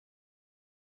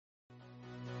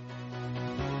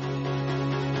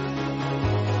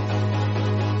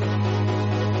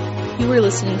You are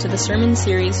listening to the sermon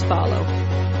series Follow.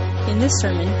 In this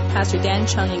sermon, Pastor Dan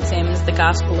Chung examines the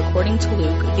gospel according to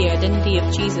Luke, the identity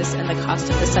of Jesus, and the cost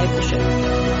of discipleship.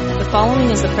 The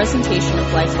following is a presentation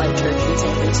of Lifelight Church in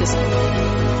San Francisco.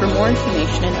 For more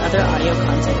information and other audio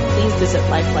content, please visit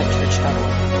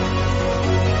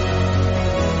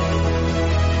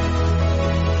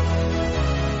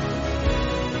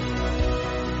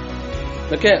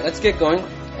lifelightchurch.org. Okay, let's get going.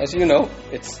 As you know,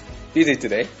 it's busy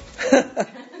today.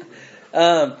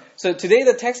 So today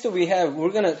the text that we have,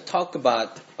 we're going to talk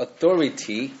about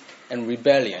authority and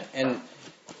rebellion. And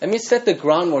let me set the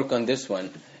groundwork on this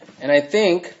one. And I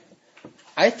think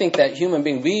that human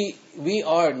beings, we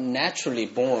are naturally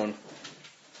born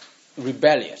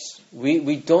rebellious.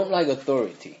 We don't like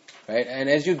authority, right? And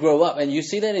as you grow up, and you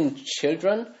see that in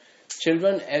children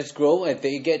as grow, and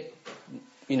they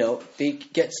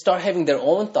start having their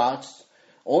own thoughts,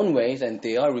 own ways, and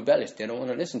they are rebellious. They don't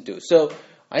want to listen to. So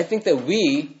I think that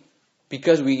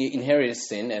because we inherited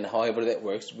sin, and however that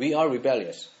works, we are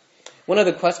rebellious. One of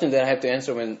the questions that I have to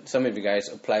answer when some of you guys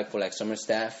apply for like summer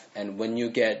staff, and when you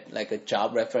get like a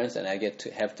job reference, and I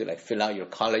have to like fill out your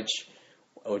college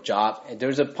or job, and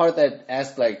there's a part that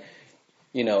asks like,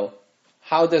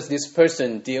 how does this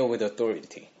person deal with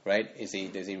authority, right? Is he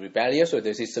rebellious, or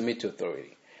does he submit to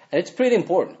authority? And it's pretty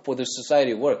important for the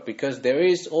society to work, because there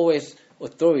is always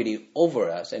authority over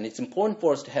us, and it's important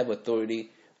for us to have authority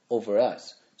over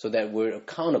us so that we're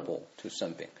accountable to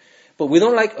something. But we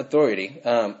don't like authority.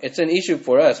 It's an issue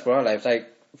for us, for our lives. Like,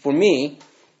 for me,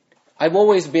 I've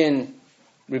always been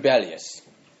rebellious.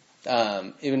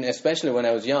 Even especially when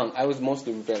I was young, I was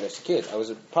mostly a rebellious kid. I was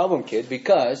a problem kid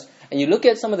and you look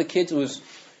at some of the kids who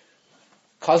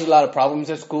cause a lot of problems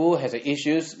at school, has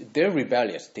issues, they're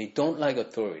rebellious. They don't like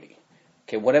authority.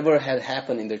 Okay, whatever had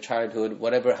happened in their childhood,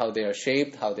 how they are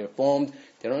shaped, how they're formed,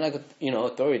 they don't like,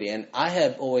 authority. And I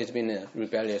have always been a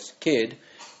rebellious kid,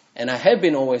 and I have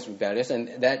been always rebellious,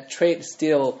 and that trait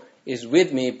still is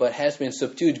with me, but has been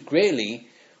subdued greatly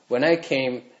when I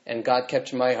came and God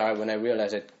captured my heart, when I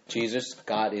realized that Jesus,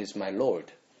 God is my Lord.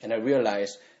 And I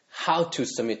realized how to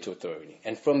submit to authority.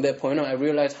 And from that point on, I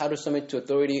realized how to submit to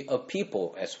authority of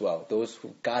people as well, those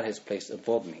who God has placed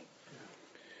above me.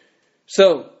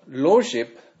 So,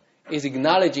 lordship is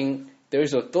acknowledging there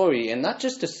is authority, and not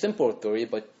just a simple authority,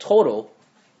 but total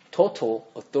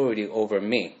authority over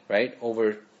me, right?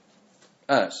 Over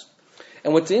us.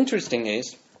 And what's interesting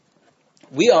is,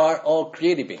 we are all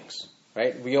created beings,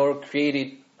 right? We are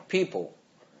created people.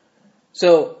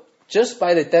 So, just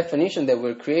by the definition that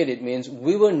we're created means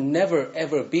we will never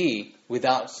ever be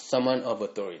without someone of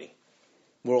authority.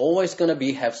 We're always going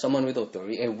to have someone with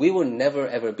authority, and we will never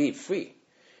ever be free.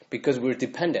 Because we're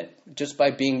dependent. Just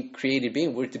by being created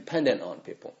being, we're dependent on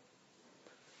people.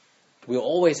 We'll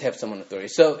always have someone authority.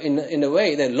 So in a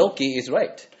way, then Loki is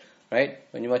right?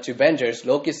 When you watch Avengers,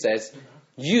 Loki says,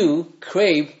 you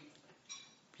crave,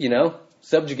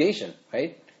 subjugation,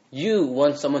 right? You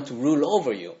want someone to rule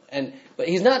over you. But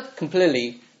he's not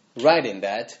completely right in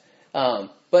that.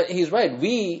 But he's right.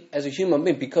 We, as a human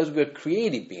being, because we're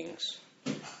created beings,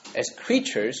 as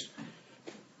creatures,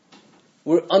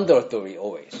 we're under authority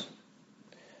always.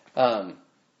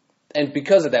 And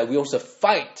because of that, we also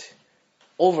fight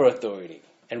over authority,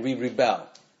 and we rebel.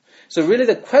 So really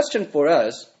the question for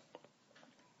us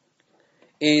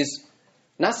is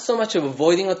not so much of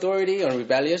avoiding authority or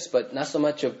rebellious, but not so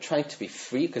much of trying to be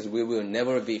free, because we will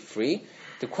never be free.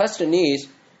 The question is,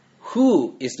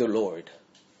 who is the Lord?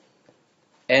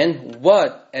 And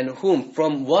what and whom,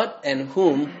 from what and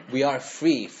whom we are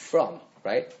free from,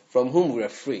 right? From whom we are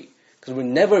free. Because we'll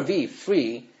never be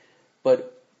free,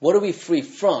 but what are we free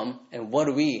from, and what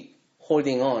are we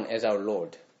holding on as our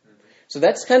Lord? So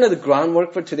that's kind of the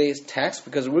groundwork for today's text,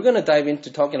 because we're going to dive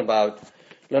into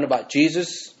learn about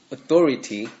Jesus'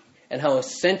 authority, and how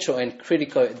essential and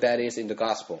critical that is in the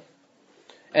gospel.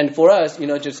 And for us,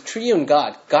 just triune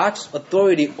God, God's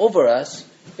authority over us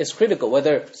is critical,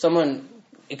 whether someone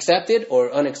accept it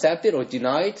or unaccept it, or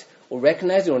deny it, or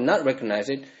recognize it or not recognize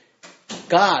it.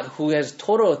 God, who has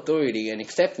total authority, and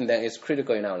accepting that is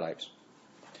critical in our lives.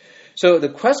 So the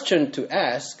question to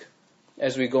ask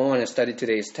as we go on and study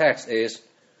today's text is,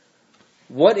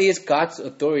 what is God's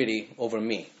authority over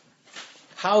me?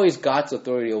 How is God's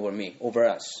authority over me, over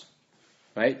us?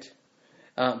 Right?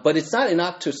 But it's not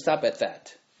enough to stop at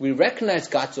that. We recognize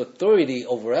God's authority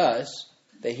over us,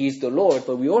 that He's the Lord,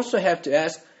 but we also have to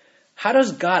ask, how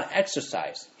does God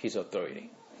exercise His authority?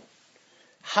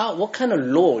 What kind of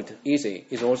Lord is He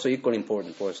is also equally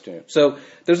important for us to know. So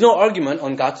there's no argument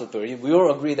on God's authority. We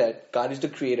all agree that God is the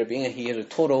creator being, and He has a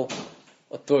total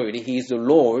authority. He is the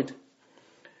Lord.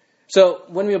 So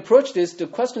when we approach this, the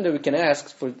question that we can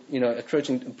ask for,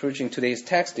 approaching today's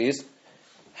text is,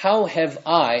 how have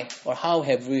I or how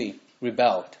have we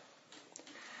rebelled?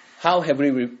 How have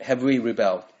we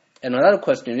rebelled? And another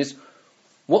question is,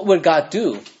 what will God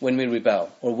do when we rebel?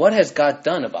 Or what has God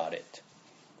done about it?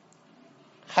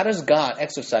 How does God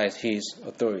exercise His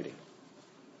authority?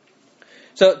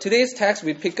 So today's text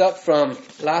we pick up from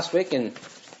last week and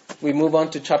we move on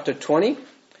to chapter 20.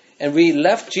 And we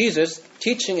left Jesus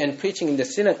teaching and preaching in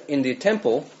the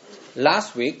temple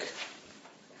last week.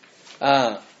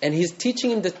 And He's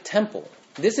teaching in the temple.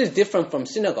 This is different from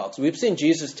synagogues. We've seen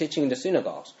Jesus teaching in the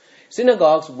synagogues.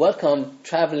 Synagogues welcome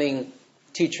traveling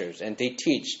teachers and they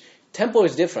teach. Temple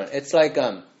is different. It's like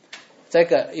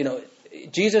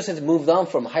Jesus has moved on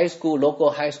from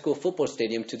local high school football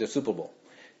stadium to the Super Bowl.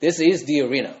 This is the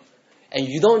arena. And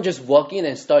you don't just walk in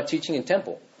and start teaching in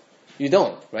temple. You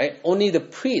don't, right? Only the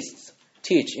priests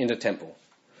teach in the temple.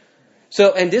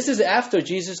 So, and this is after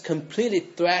Jesus completely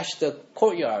thrashed the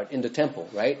courtyard in the temple,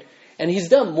 right? And He's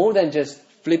done more than just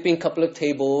flipping a couple of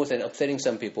tables and upsetting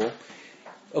some people.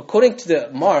 According to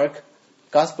the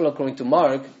Gospel according to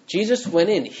Mark, Jesus went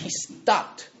in, He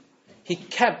stopped. He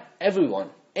kept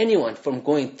anyone from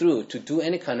going through to do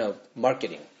any kind of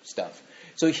marketing stuff.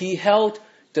 So He held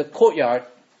the courtyard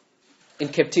in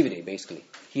captivity, basically.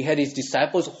 He had His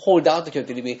disciples hold out the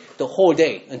captivity the whole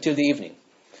day until the evening,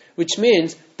 which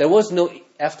means there was no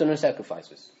afternoon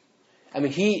sacrifices.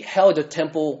 He held the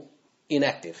temple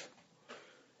inactive.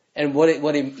 And what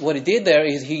he did there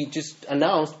is He just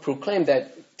proclaimed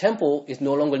that temple is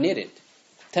no longer needed.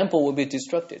 Temple will be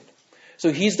destructed.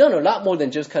 So He's done a lot more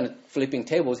than just kind of flipping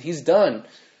tables. He's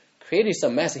created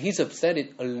some mess. He's upset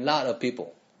a lot of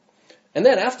people. And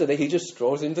then after that, He just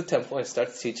strolls into the temple and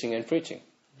starts teaching and preaching.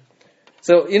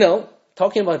 So,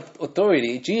 talking about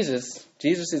authority, Jesus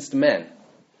is the man.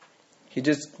 He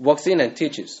just walks in and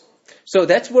teaches. So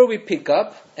that's where we pick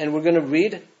up, and we're going to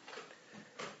read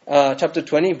chapter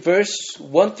 20, verse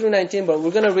 1 through 19, but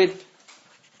we're going to read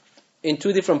in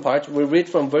two different parts. We'll read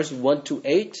from verse 1 to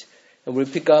 8, and we'll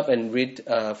pick up and read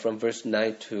from verse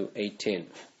 9 to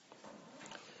 18.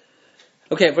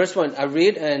 Okay, verse 1, I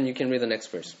read, and you can read the next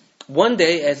verse. One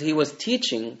day, as He was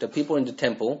teaching the people in the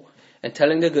temple and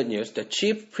telling the good news, the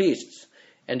chief priests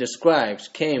and the scribes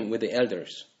came with the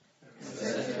elders.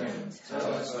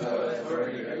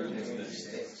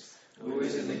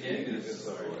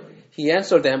 He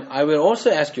answered them, I will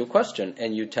also ask you a question,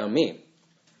 and you tell me.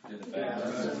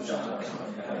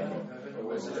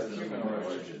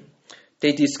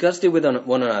 They discussed it with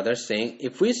one another, saying,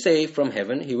 if we say from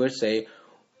heaven, He will say,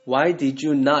 why did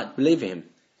you not believe Him?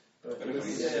 But if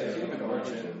we say a human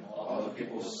origin, all the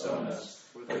people stone us,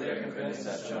 for they are convinced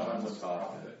that John was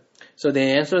prophet. So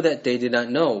they answered that they did not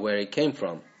know where He came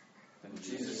from. And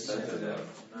Jesus said to them,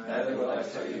 neither will I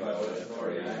tell you by what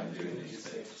authority I am doing these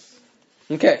things.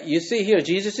 Okay, you see here,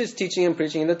 Jesus is teaching and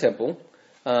preaching in the temple,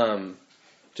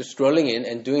 just strolling in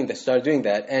and start doing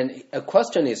that, and a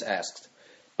question is asked.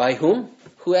 By whom?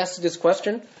 Who asked this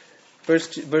question?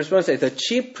 Verse 1 says, the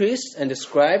chief priests and the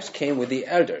scribes came with the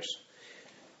elders.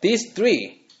 These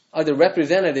three are the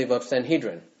representative of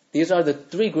Sanhedrin. These are the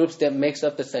three groups that makes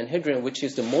up the Sanhedrin, which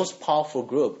is the most powerful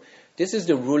group. This is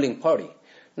the ruling party.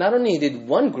 Not only did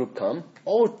one group come,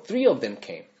 all three of them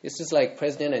came. This is like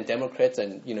President and Democrats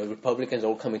and Republicans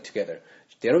all coming together.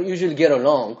 They don't usually get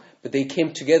along, but they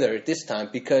came together this time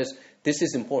because this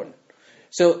is important.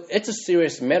 So it's a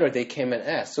serious matter they came and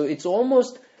asked. So it's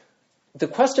almost, the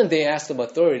question they asked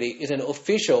about authority is an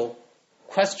official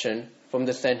question from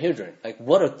the Sanhedrin. Like,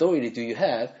 what authority do you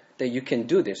have that you can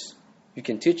do this? You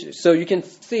can teach this. So you can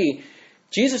see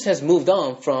Jesus has moved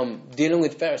on from dealing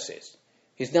with Pharisees.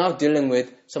 He's now dealing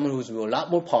with someone who's a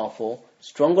lot more powerful,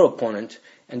 stronger opponent,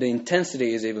 and the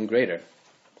intensity is even greater.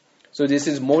 So this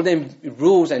is more than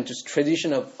rules and just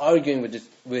tradition of arguing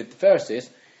with Pharisees.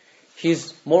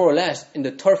 He's more or less in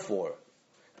the turf war.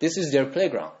 This is their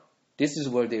playground. This is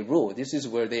where they rule. This is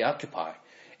where they occupy.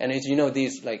 And as you know,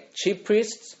 these like chief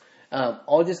priests,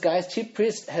 all these guys, chief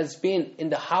priest has been in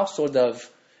the household of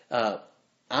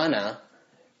Anna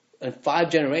in 5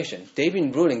 generations. They've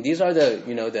been ruling. These are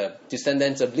the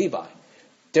descendants of Levi.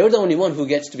 They're the only one who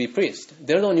gets to be priest.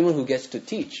 They're the only one who gets to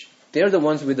teach. They're the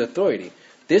ones with authority.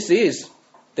 This is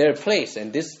their place,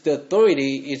 and the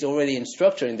authority is already in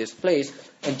structure in this place.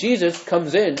 And Jesus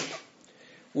comes in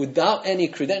without any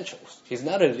credentials. He's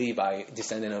not a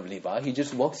descendant of Levi. He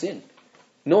just walks in.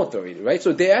 No authority, right?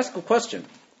 So they ask a question.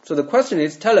 So the question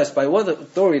is, tell us, by what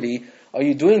authority are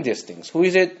you doing these things? Who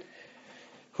is it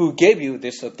who gave you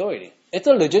this authority? It's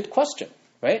a legit question,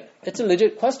 right? It's a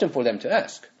legit question for them to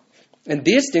ask. And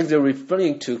these things are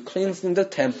referring to cleansing the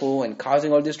temple and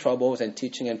causing all these troubles and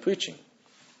teaching and preaching.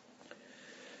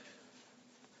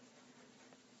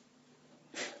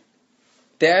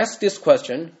 They ask this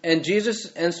question, and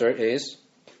Jesus' answer is,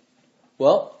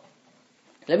 well,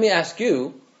 let me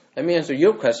answer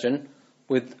your question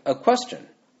with a question,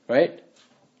 right?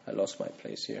 I lost my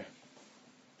place here.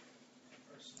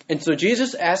 And so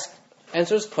Jesus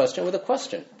answers question with a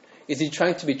question. Is he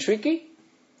trying to be tricky?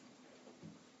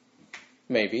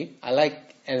 Maybe. I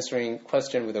like answering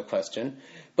question with a question.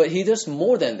 But he does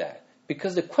more than that.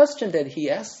 Because the question that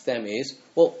he asks them is,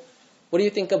 well, what do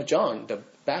you think of John the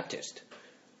Baptist?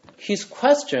 His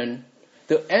question,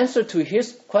 the answer to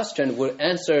his question will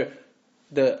answer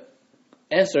the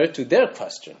answer to their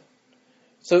question.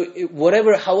 So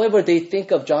however they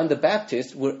think of John the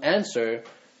Baptist will answer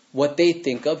what they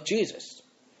think of Jesus.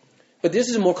 But this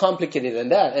is more complicated than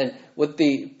that. And what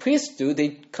the priests do, they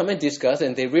come and discuss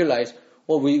and they realize,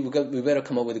 well, we better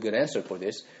come up with a good answer for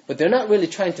this. But they're not really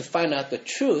trying to find out the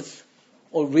truth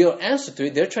or real answer to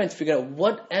it. They're trying to figure out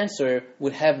what answer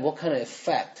would have what kind of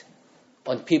effect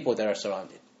on people that are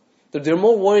surrounded. So they're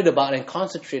more worried about and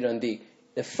concentrate on the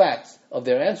effects of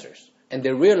their answers. And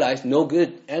they realize no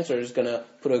good answer is going to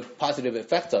put a positive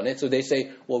effect on it. So they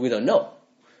say, well, we don't know.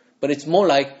 But it's more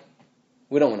like,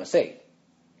 we don't want to say it.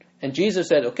 And Jesus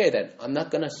said, okay, then I'm not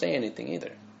going to say anything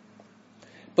either.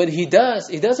 But he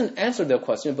doesn't answer their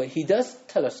question, but he does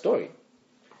tell a story,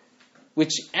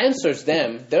 which answers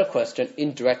their question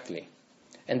indirectly.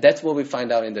 And that's what we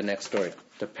find out in the next story,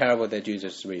 the parable that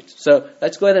Jesus reads. So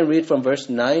let's go ahead and read from verse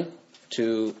 9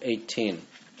 to 18.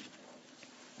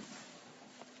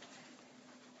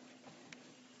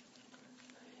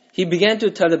 He began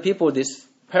to tell the people this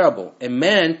parable. A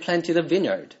man planted a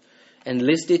vineyard and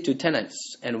leased it to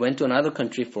tenants and went to another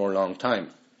country for a long time.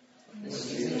 When the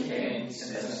season came, he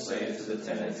sent a slave to the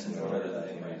tenants in order that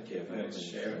they might give him a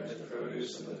share of the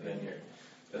produce of the vineyard.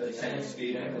 But the tenants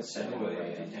beat him and sent him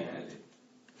away empty-handed.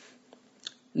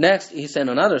 Next, he sent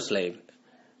another slave.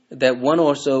 That one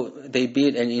also they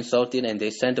beat and insulted, and they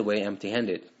sent away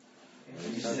empty-handed.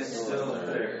 And he sent still a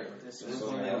third. This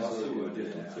one they also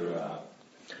wounded and threw out.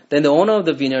 Then the owner of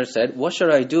the vineyard said, what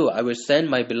shall I do? I will send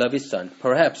my beloved son.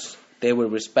 Perhaps they will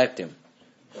respect him.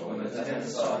 But when the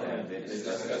tenants saw him, they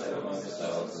discussed among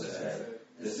themselves and said,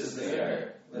 this is the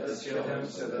heir. Let us kill him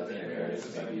so that the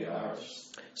inheritance may be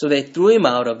ours. So they threw him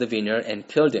out of the vineyard and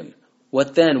killed him.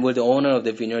 What then will the owner of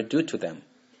the vineyard do to them?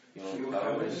 He will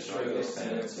come and destroy those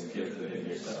tenants and give the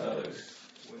vineyards to others.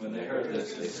 When they heard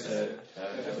this, they said,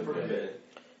 heaven forbid.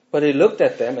 But he looked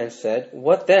at them and said,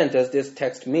 what then does this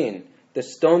text mean? The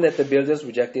stone that the builders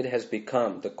rejected has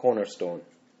become the cornerstone.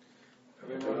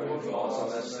 Everyone who falls on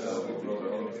that stone will be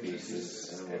broken to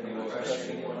pieces, and anyone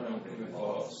crushing one who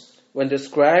falls. When the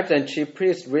scribes and chief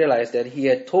priests realized that he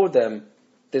had told them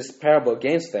this parable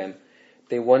against them,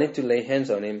 they wanted to lay hands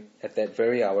on him at that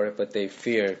very hour, but they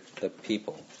feared the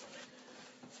people.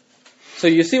 So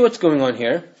you see what's going on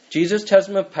here. Jesus tells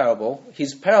them a parable.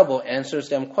 His parable answers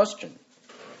them question.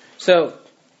 So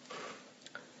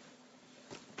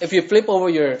if you flip over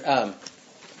your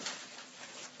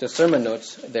the sermon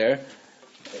notes there,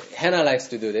 Hannah likes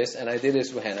to do this, and I did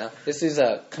this with Hannah. This is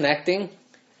a connecting,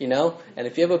 and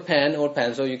if you have a pen or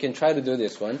pencil, you can try to do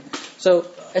this one. So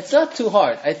it's not too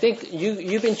hard. I think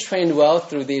you've been trained well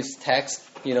through these texts,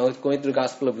 going through the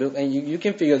Gospel of Luke, and you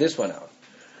can figure this one out,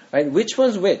 right? Which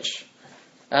one's which?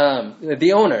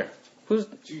 The owner. Who's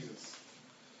Jesus?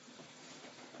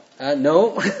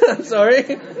 No, I'm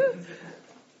sorry.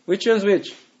 Which one's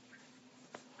which?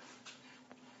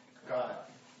 God.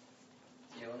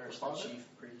 The owner is the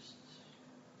chief priest.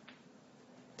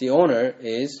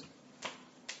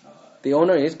 The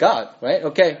owner is God, right?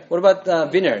 Okay. What about the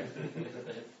vineyard?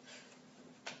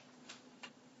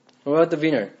 What about the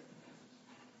vineyard?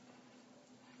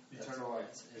 Eternal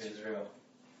life. Israel.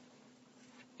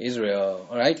 Israel.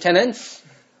 All right. Tenants?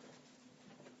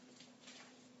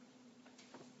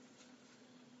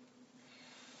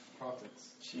 Prophets.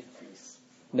 Chief priests.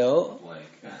 No.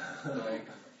 Blank.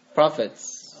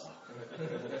 Prophets.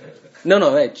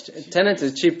 No, wait. Tenants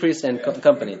is chief priest and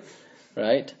company,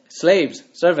 right? Slaves,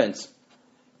 servants.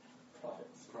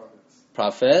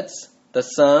 Prophets. The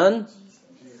Son.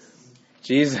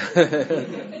 Jesus.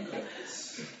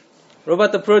 What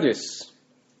about the produce?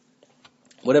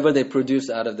 Whatever they produce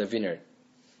out of the vineyard.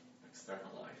 External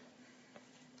life.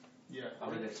 Yeah. How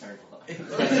did eternal life?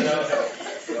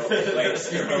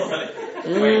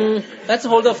 Let's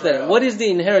hold off there. What is the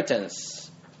inheritance?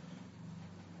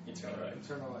 Eternal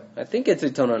life. I think it's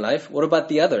eternal life. What about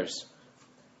the others?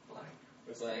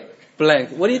 Blank. Blank.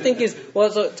 What do you think is...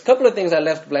 Well, so a couple of things I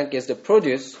left blank is the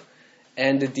produce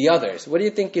and the others. What do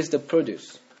you think is the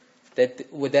produce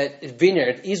that with that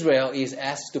vineyard Israel is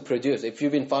asked to produce? If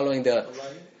you've been following the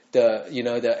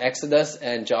Exodus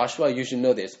and Joshua, you should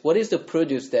know this. What is the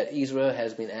produce that Israel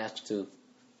has been asked to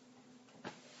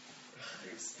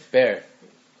bear?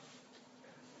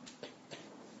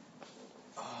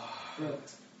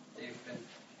 They've been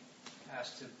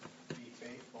asked to be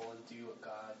faithful and do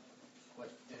what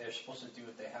they're supposed to do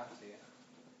what they have to.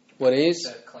 What is?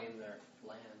 To claim their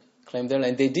land. Claim their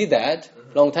land. They did that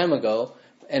long time ago.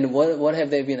 And what have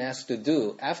they been asked to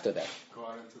do after that? Go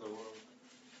out into the world.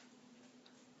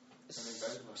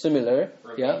 Similar.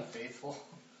 Yeah. Be faithful.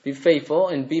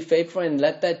 Be faithful and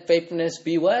let that faithfulness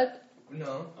be what?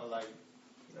 No. A light.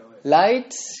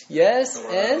 Light. Yes.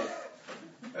 And?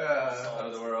 Out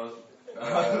of the world.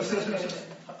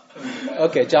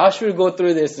 Okay, Josh will go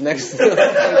through this next. Again.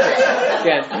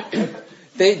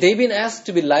 They've been asked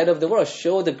to be light of the world,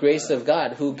 show the grace of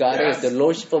God, who God is, the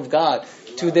lordship of God,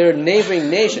 to their neighboring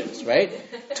nations, right?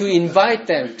 To invite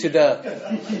them to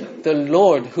the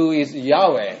Lord, who is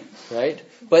Yahweh, right?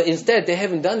 But instead, they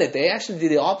haven't done that. They actually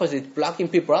did the opposite, blocking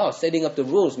people out, setting up the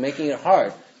rules, making it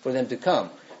hard for them to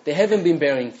come. They haven't been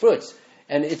bearing fruits.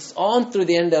 And it's on through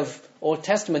the end of Old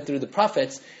Testament, through the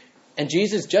prophets, and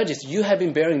Jesus judges, you have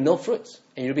been bearing no fruits,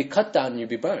 and you'll be cut down and you'll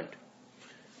be burned.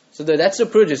 So that's the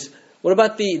produce. What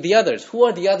about the others? Who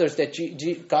are the others that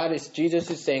Jesus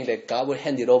is saying that God will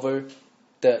hand it over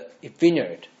the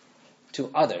vineyard to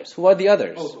others? Who are the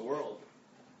others? Oh, the world.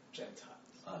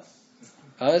 Gentiles.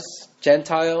 Us,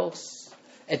 Gentiles.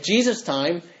 At Jesus'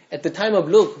 time, at the time of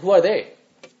Luke, who are they?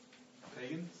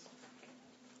 Pagans?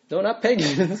 No, not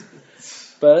pagans.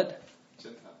 But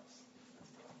Gentiles.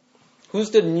 who's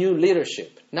the new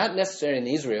leadership? Not necessarily in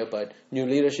Israel, but new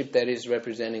leadership that is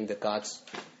representing the God's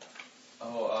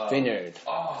vineyard.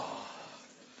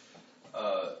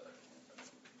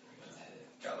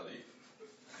 Galilee.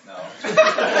 No.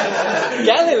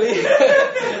 Galilee. You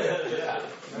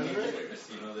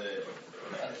know, the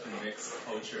mixed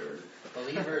culture.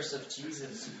 Believers of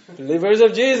Jesus. Believers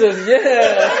of Jesus,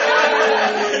 yeah.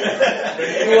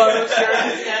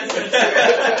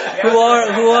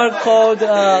 who are called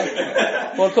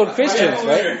Christians,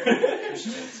 right?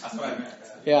 That's what I meant.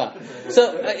 Yeah.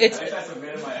 So it's.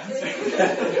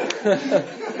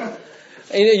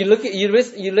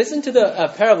 You listen to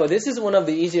the parable. This is one of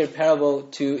the easier parable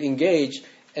to engage,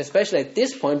 especially at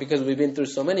this point, because we've been through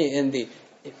so many.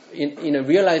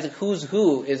 Realizing who's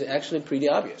who is actually pretty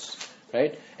obvious,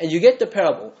 right? And you get the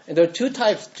parable, and there are two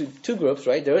types, two groups,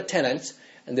 right? There are tenants,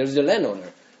 and there's the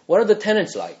landowner. What are the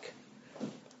tenants like?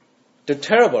 They're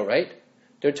terrible, right?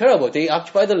 They're terrible. They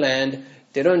occupy the land.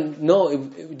 They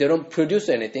don't produce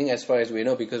anything as far as we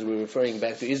know, because we're referring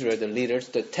back to Israel, the leaders.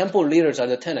 The temple leaders are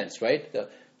the tenants, right?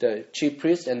 The chief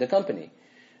priests and the company.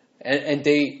 And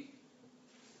they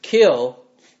kill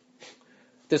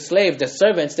the slave, the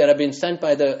servants that have been sent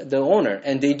by the owner.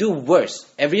 And they do worse.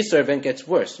 Every servant gets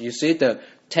worse. You see, the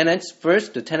tenants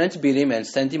beat him and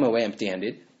sent him away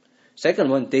empty-handed. Second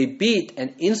one, they beat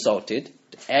and insulted,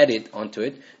 added onto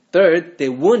it. Third, they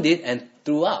wounded and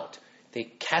threw out. They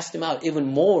cast him out, even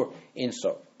more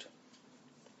insult.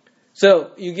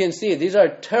 So you can see these are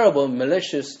terrible,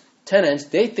 malicious tenants.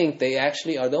 They think they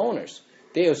actually are the owners.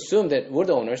 They assume that we're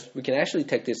the owners. We can actually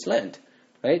take this land,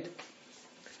 right?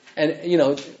 And,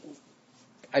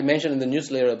 I mentioned in the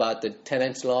newsletter about the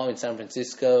tenants law in San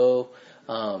Francisco.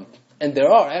 And there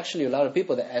are actually a lot of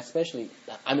people that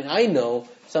I know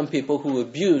some people who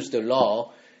abuse the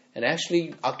law and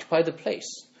actually occupy the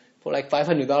place for like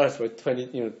 $500 for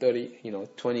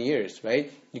 20 years,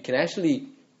 right? You can actually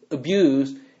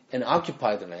abuse and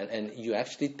occupy the land, and you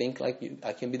actually think like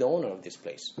I can be the owner of this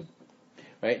place,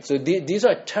 right? So these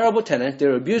are terrible tenants.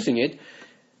 They're abusing it,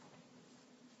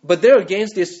 but they're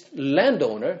against this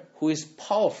landowner who is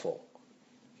powerful.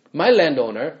 My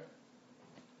landowner,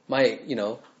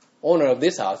 owner of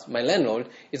this house, my landlord,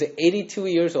 is an 82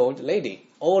 years old lady.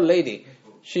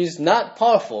 She's not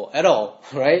powerful at all,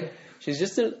 right? She's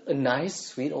just a nice,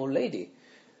 sweet old lady.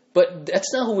 But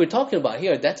that's not who we're talking about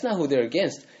here. That's not who they're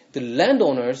against. The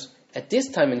landowners at this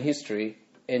time in history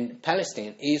in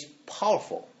Palestine is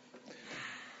powerful.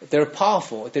 They're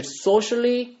powerful. They're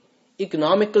socially,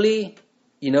 economically,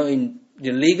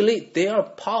 legally, they are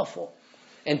powerful.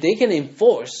 And they can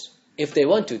enforce if they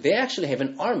want to. They actually have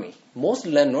an army. Most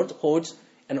landlords holds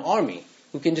an army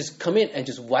who can just come in and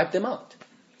just wipe them out.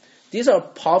 These are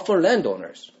powerful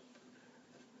landowners.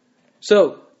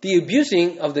 So the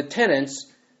abusing of the tenants,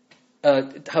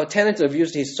 how tenants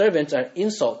abuse his servants, are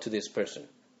insult to this person,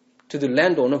 to the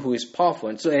landowner who is powerful.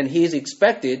 And he is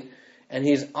expected and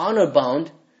he is honor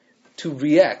bound to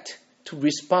react, to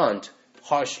respond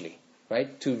harshly,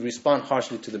 right? To respond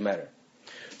harshly to the matter.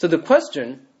 So the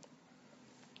question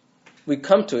we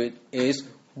come to it is,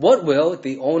 what will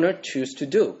the owner choose to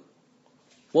do?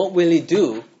 What will he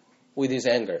do with his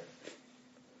anger?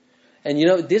 And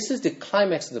this is the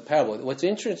climax of the parable. What's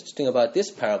interesting about this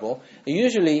parable,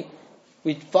 usually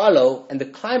we follow and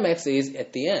the climax is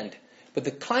at the end. But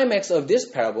the climax of this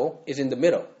parable is in the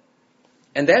middle.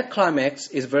 And that climax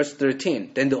is verse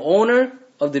 13. Then the owner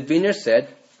of the vineyard said,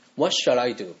 "What shall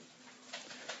I do?"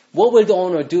 What will the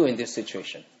owner do in this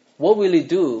situation? What will he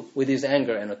do with his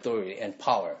anger and authority and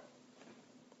power?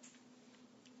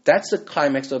 That's the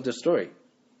climax of the story.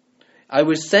 "I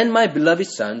will send my beloved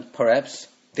son, perhaps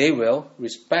they will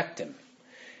respect him."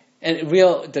 And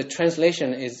the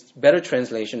translation is, better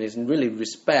translation is really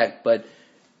respect, but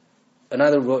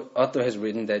another author has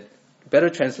written that better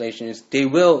translation is, they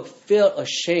will feel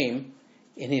ashamed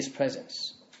in his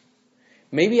presence.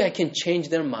 Maybe I can change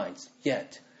their minds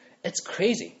yet. It's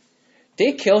crazy.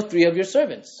 They killed 3 of your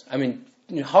servants. I mean,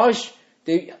 harsh.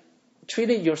 They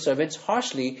treated your servants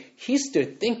harshly. He's still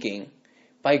thinking,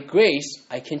 by grace,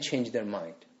 I can change their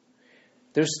mind.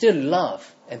 There's still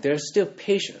love and there's still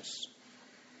patience.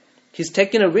 He's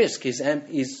taking a risk.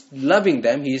 He's loving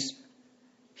them.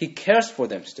 He cares for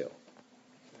them still.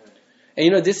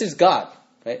 And this is God,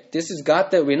 right? This is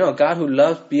God that we know. God who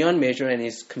loves beyond measure and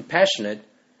is compassionate,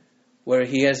 where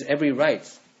he has every right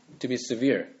to be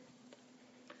severe.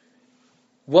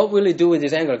 What will he do with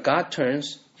his anger? God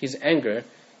turns his anger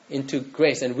into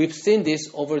grace. And we've seen this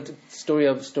over the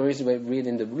stories we read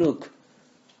in the Luke.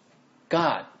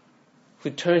 God who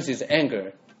turns his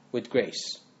anger with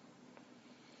grace.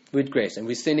 With grace. And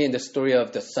we've seen it in the story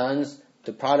of the sons,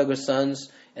 the prodigal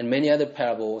sons, and many other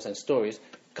parables and stories.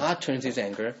 God turns his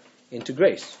anger into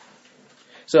grace.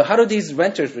 So how do these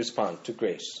renters respond to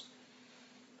grace?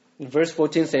 Verse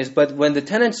 14 says, "But when the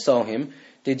tenants saw him,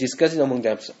 they discussed it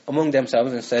among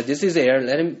themselves and said, 'This is heir,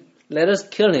 let us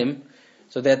kill him,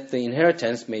 so that the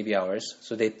inheritance may be ours.'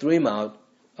 So they threw him out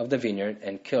of the vineyard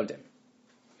and killed him."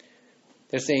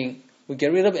 They're saying, we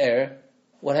get rid of heir.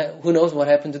 Who knows what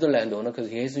happened to the landowner, because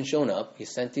he hasn't shown up. He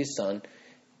sent his son.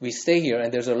 We stay here,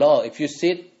 and there's a law. If you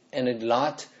sit in a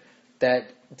lot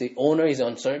that the owner is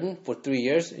uncertain for 3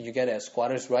 years, you get a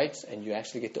squatter's rights, and you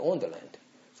actually get to own the land.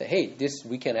 Say, hey,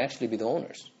 we can actually be the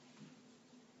owners.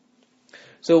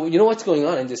 So what's going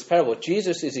on in this parable?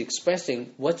 Jesus is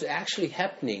expressing what's actually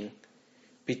happening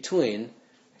between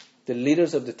the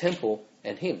leaders of the temple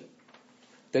and him.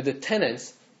 They're the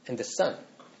tenants and the son.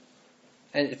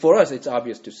 And for us, it's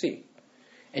obvious to see.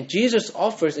 And Jesus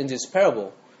offers in this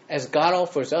parable, as God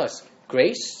offers us,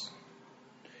 grace.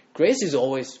 Grace is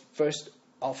always first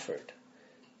offered.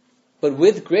 But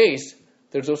with grace,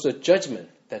 there's also judgment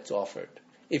that's offered.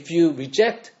 If you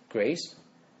reject grace,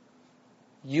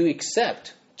 you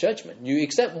accept judgment. You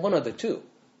accept one of the two.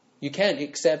 You can't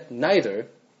accept neither.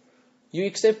 You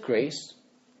accept grace,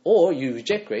 or you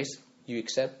reject grace, you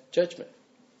accept judgment.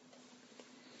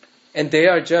 And they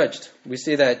are judged. We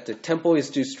see that the temple is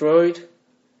destroyed,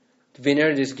 the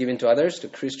vineyard is given to others, to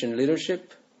Christian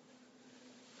leadership.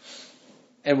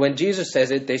 And when Jesus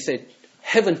says it, they say,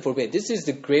 heaven forbid. This is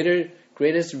the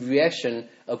greatest reaction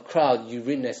of crowd you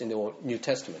witness in the New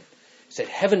Testament. He said,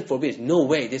 heaven forbid, no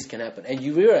way this can happen. And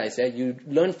you realize that, you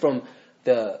learn from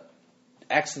the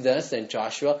Exodus and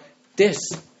Joshua, this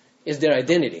is their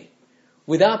identity.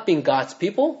 Without being God's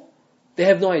people, they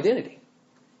have no identity.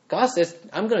 God says,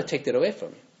 I'm going to take that away from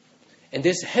you. And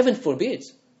this heaven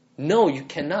forbids. No, you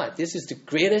cannot. This is the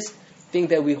greatest thing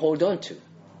that we hold on to.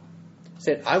 He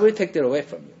said, I will take that away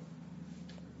from you.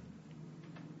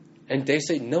 And they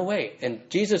say, no way. And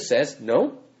Jesus says,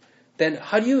 no. Then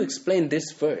how do you explain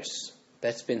this verse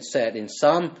that's been said in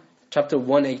Psalm chapter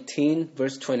 118,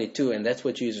 verse 22? And that's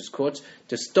what Jesus quotes.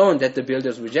 The stone that the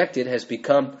builders rejected has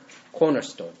become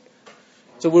cornerstone.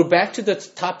 So we're back to the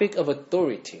topic of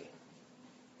authority.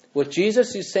 What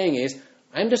Jesus is saying is,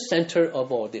 I'm the center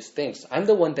of all these things. I'm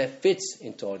the one that fits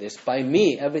into all this. By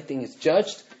me, everything is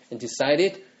judged and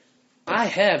decided. I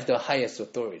have the highest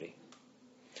authority.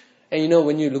 And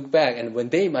when you look back, and when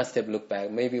they must have looked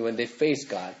back, maybe when they faced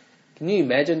God, can you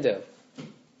imagine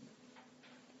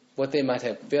what they might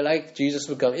have felt like? Jesus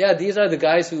would come, yeah, these are the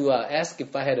guys who asked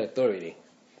if I had authority,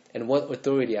 and what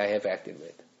authority I have acted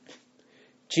with.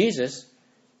 Jesus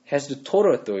has the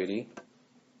total authority,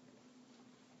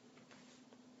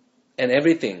 and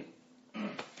everything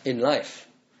in life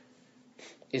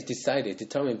is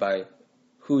determined by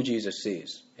who Jesus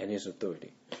is and his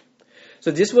authority.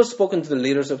 So this was spoken to the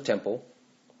leaders of temple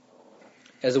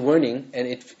as a warning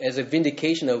and as a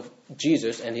vindication of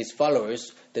Jesus and his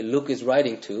followers that Luke is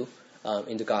writing to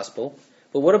in the gospel.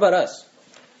 But what about us?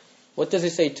 What does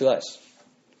it say to us?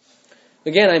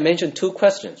 Again, I mentioned two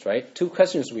questions, right? Two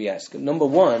questions we ask. Number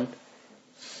one,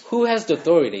 who has the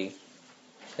authority,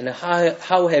 and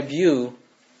how have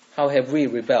we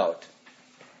rebelled?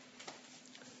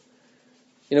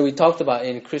 We talked about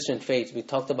in Christian faith, we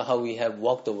talked about how we have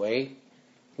walked away,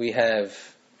 we have,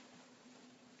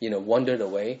 wandered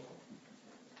away.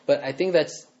 But I think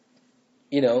that's,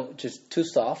 just too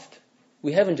soft.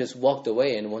 We haven't just walked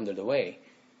away and wandered away.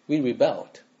 We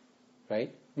rebelled,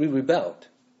 right? We rebelled.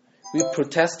 We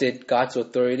protested God's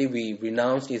authority. We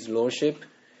renounced His lordship.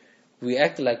 We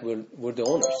acted like we're the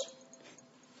owners,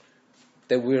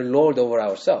 that we're Lord over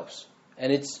ourselves.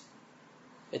 And it's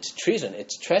treason,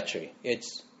 it's treachery,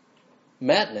 it's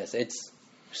madness, it's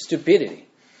stupidity.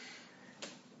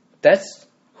 That's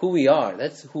who we are.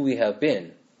 That's who we have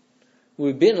been.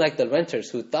 We've been like the renters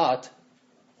who thought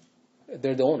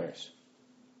they're the owners.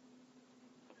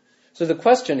 So the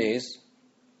question is,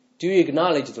 do you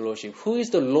acknowledge the Lordship? Who is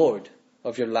the Lord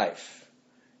of your life?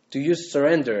 Do you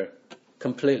surrender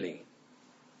completely?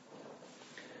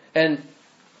 And,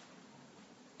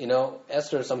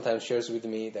 Esther sometimes shares with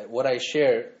me that what I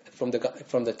share from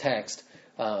the text,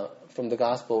 from the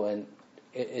gospel, and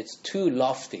it's too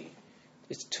lofty.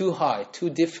 It's too high, too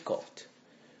difficult.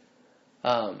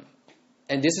 And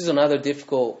this is another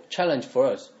difficult challenge for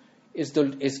us. Is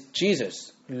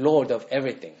Jesus Lord of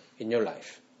everything in your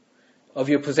life, of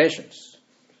your possessions?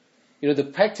 The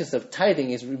practice of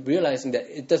tithing is realizing that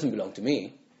it doesn't belong to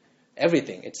me.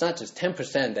 Everything. It's not just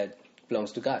 10% that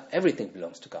belongs to God. Everything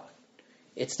belongs to God.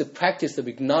 It's the practice of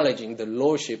acknowledging the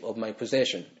lordship of my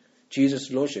possession,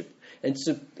 Jesus' lordship. And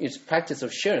it's practice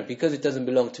of sharing. Because it doesn't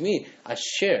belong to me, I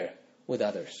share with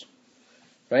others.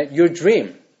 Right? Your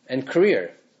dream and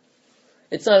career.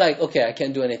 It's not like, okay, I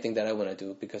can't do anything that I want to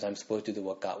do because I'm supposed to do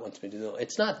what God wants me to do.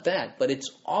 It's not that, but it's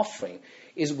offering.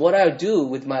 Is what I do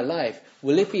with my life,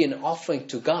 will it be an offering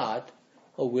to God,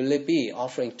 or will it be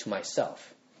offering to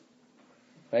myself?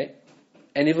 Right?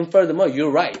 And even furthermore,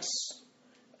 your rights.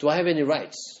 Do I have any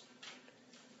rights?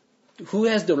 Who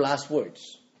has the last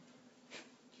words?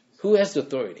 Who has the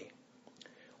authority?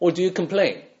 Or do you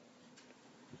complain?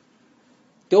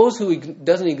 Those who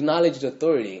doesn't acknowledge the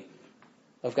authority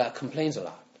of God complains a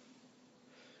lot.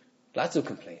 Lots of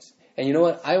complaints. And you know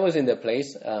what? I was in that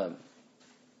place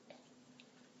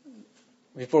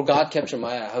before God captured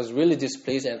my eye. I was really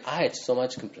displeased, and I had so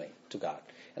much complaint to God.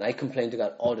 And I complained to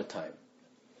God all the time.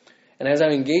 And as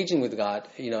I'm engaging with God,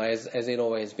 as it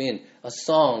always been,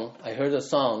 I heard a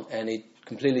song, and it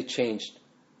completely changed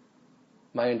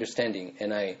my understanding,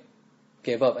 and I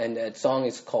gave up. And that song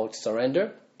is called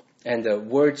Surrender. And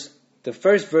the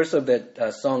first verse of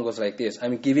that song goes like this: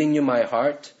 I'm giving you my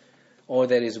heart, all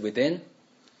that is within.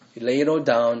 Lay it all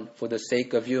down for the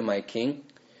sake of you, my King.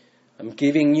 I'm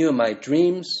giving you my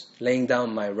dreams, laying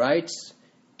down my rights,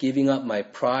 giving up my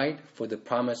pride for the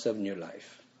promise of new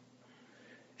life.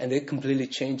 And it completely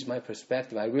changed my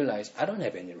perspective. I realized I don't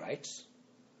have any rights.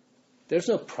 There's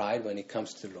no pride when it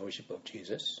comes to the Lordship of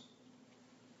Jesus.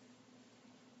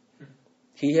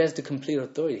 He has the complete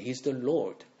authority. He's the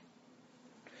Lord.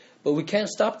 But we can't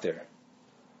stop there.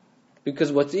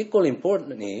 Because what's equally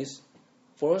important is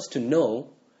for us to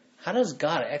know, how does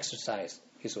God exercise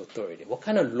His authority? What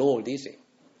kind of Lord is He?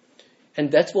 And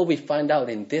that's what we find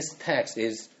out in this text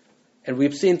is, and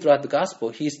we've seen throughout the gospel,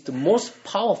 He's the most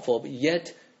powerful, but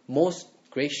yet most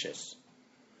gracious.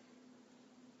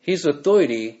 His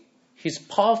authority, His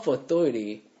powerful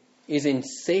authority, is in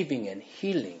saving and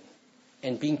healing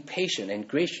and being patient and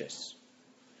gracious.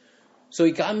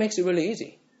 So God makes it really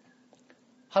easy.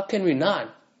 How can we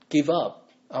not give up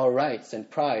our rights and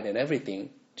pride and everything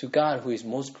to God, who is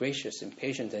most gracious and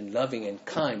patient and loving and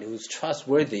kind, who is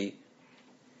trustworthy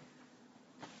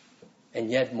and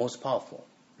yet most powerful?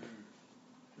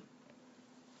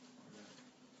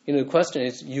 The question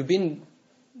is, you've been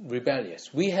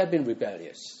rebellious. We have been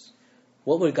rebellious.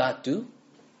 What will God do?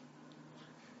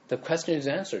 The question is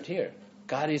answered here.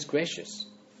 God is gracious.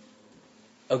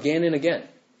 Again and again.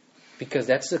 Because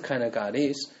that's the kind of God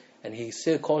is. And He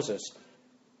still calls us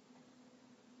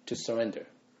to surrender.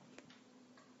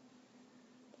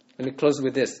 Let me close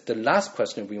with this. The last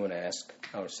question we want to ask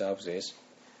ourselves is,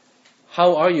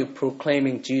 how are you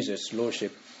proclaiming Jesus'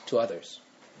 Lordship to others?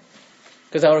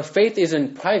 Because our faith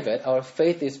isn't private, our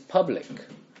faith is public.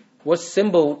 What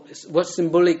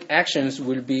symbolic actions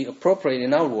will be appropriate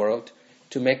in our world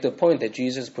to make the point that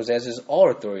Jesus possesses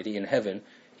all authority in heaven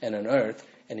and on earth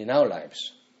and in our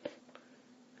lives?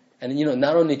 And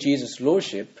not only Jesus'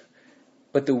 Lordship,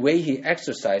 but the way He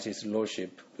exercises His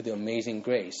Lordship with the amazing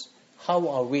grace. How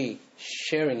are we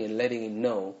sharing and letting it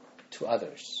know to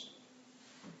others?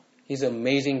 His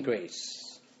amazing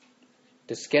grace,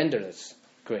 the scandalous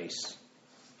grace.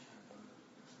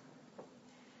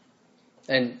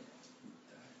 And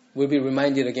we'll be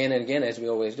reminded again and again, as we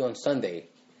always do on Sunday,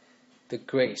 the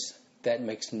grace that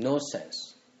makes no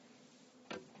sense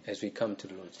as we come to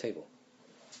the Lord's table.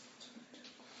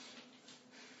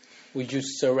 Would you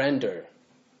surrender?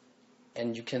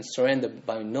 And you can surrender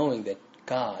by knowing that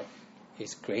God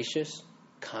is gracious,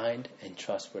 kind, and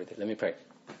trustworthy. Let me pray.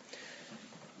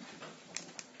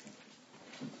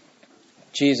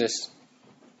 Jesus,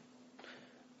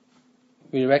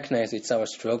 we recognize it's our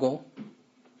struggle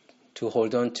to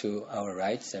hold on to our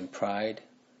rights and pride,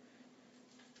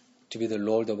 to be the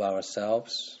Lord of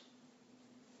ourselves.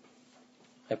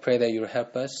 I pray that you'll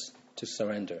help us to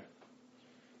surrender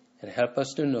and help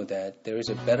us to know that there is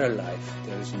a better life,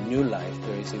 there is a new life,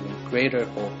 there is even greater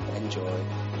hope and joy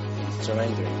in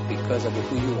surrendering because of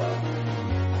who you are.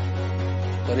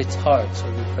 But it's hard, so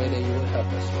we pray that you will help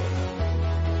us, Lord.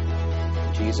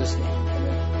 In Jesus' name,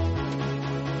 amen.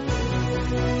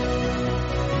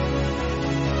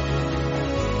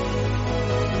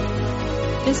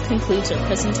 This concludes our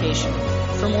presentation.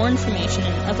 For more information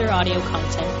and other audio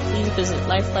content, please visit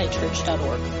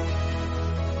lifelightchurch.org.